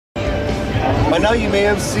By now you may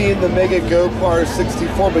have seen the Mega Go Par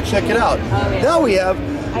 64, but check it out. Now we have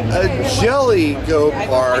a Jelly Go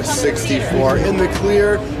Par 64 in the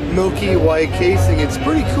clear, milky white casing. It's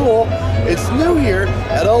pretty cool. It's new here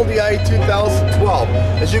at LDI 2012.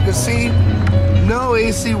 As you can see, no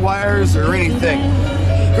AC wires or anything.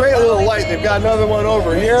 Great little light. They've got another one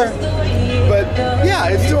over here. But yeah,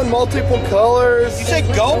 it's doing multiple colors. You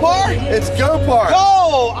say Go Par? It's Go Par. Go!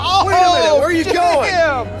 Oh, wait a minute, where are you going?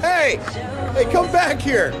 damn. Hey, come back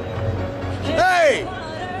here. Hey!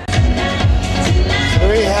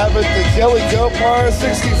 There you have it, the Jelly Go Par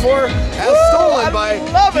 64, as stolen by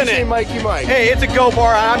DJ Mikey Mike. Hey, it's a Go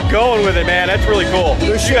Par. I'm going with it, man. That's really cool.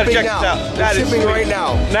 They're shipping check now. This out. They're shipping right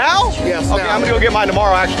now. Now? Yes, okay, now. I'm gonna go get mine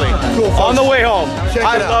tomorrow, actually. Cool, folks. On the way home. Check it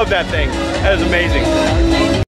I out. love that thing. That is amazing.